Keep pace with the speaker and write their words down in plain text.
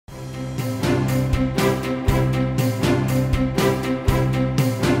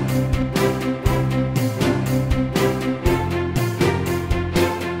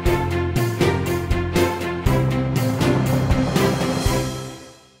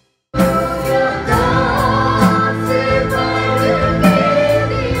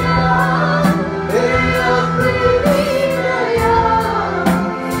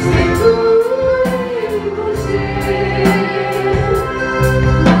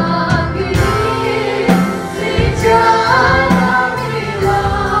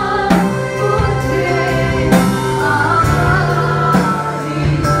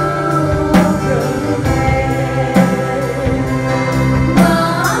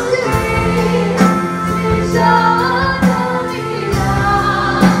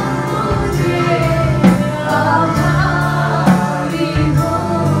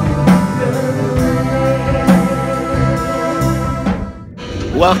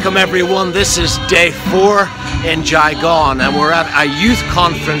Welcome everyone. This is day 4 in Jaigaon and we're at a youth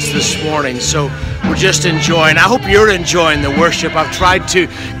conference this morning, so we're just enjoying. I hope you're enjoying the worship. I've tried to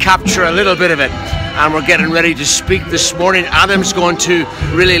capture a little bit of it and we're getting ready to speak this morning. Adam's going to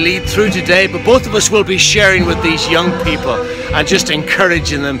really lead through today, but both of us will be sharing with these young people and just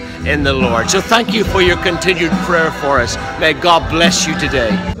encouraging them in the Lord. So thank you for your continued prayer for us. May God bless you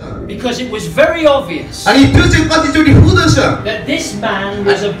today. Because it was very obvious that this man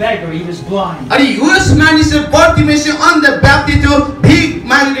was a beggar, he was blind. But he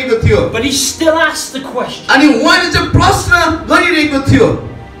still asked the question,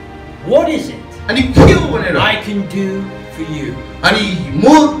 what is it I can do for you?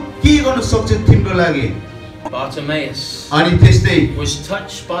 Bartimaeus was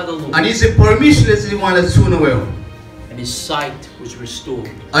touched by the Lord, and his sight was restored.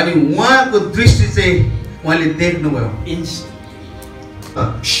 Instantly.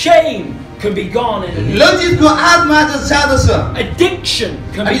 Shame can be gone in an instant. Addiction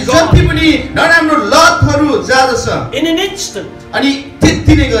can be gone in an instant.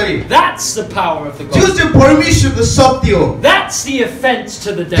 That's the power of the gospel. That's the offense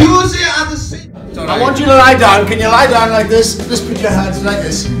to the devil. I want you to lie down. Can you lie down like this? Just put your hands like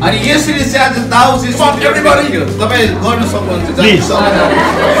this. Come on, everybody. Please.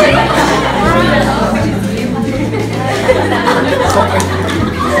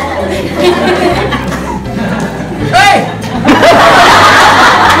 Hey!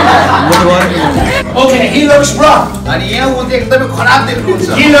 Okay, he looks rough.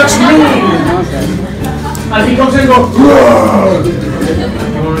 He looks mean. And he comes in and goes,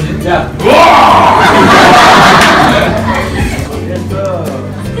 yeah.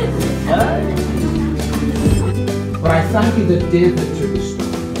 But I thank you that David took a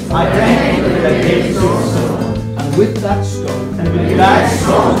stone. I thank you that David took a stone. And with that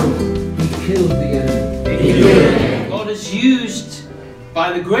stone, he killed the enemy. God is used,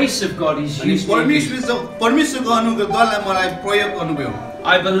 by the grace of God, he's used.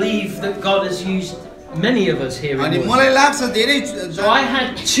 I believe that God has used many of us here. So I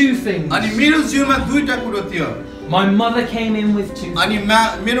had two things. My mother came in with two things.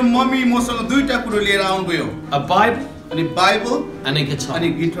 A Bible and a guitar.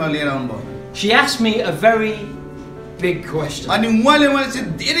 She asked me a very big question.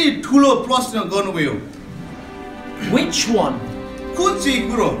 Which one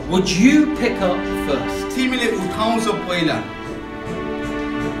would you pick up first?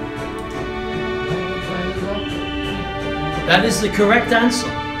 That is the correct answer.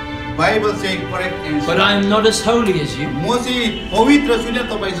 But I am not as holy as you.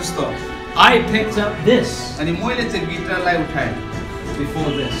 I picked up this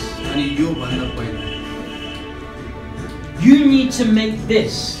before this. You need to make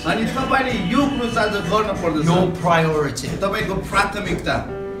this your priority.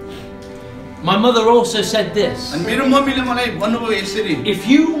 My mother also said this: if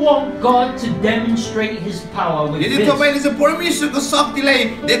you want God to demonstrate His power with this,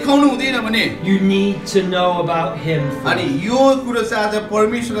 you need to know about Him first.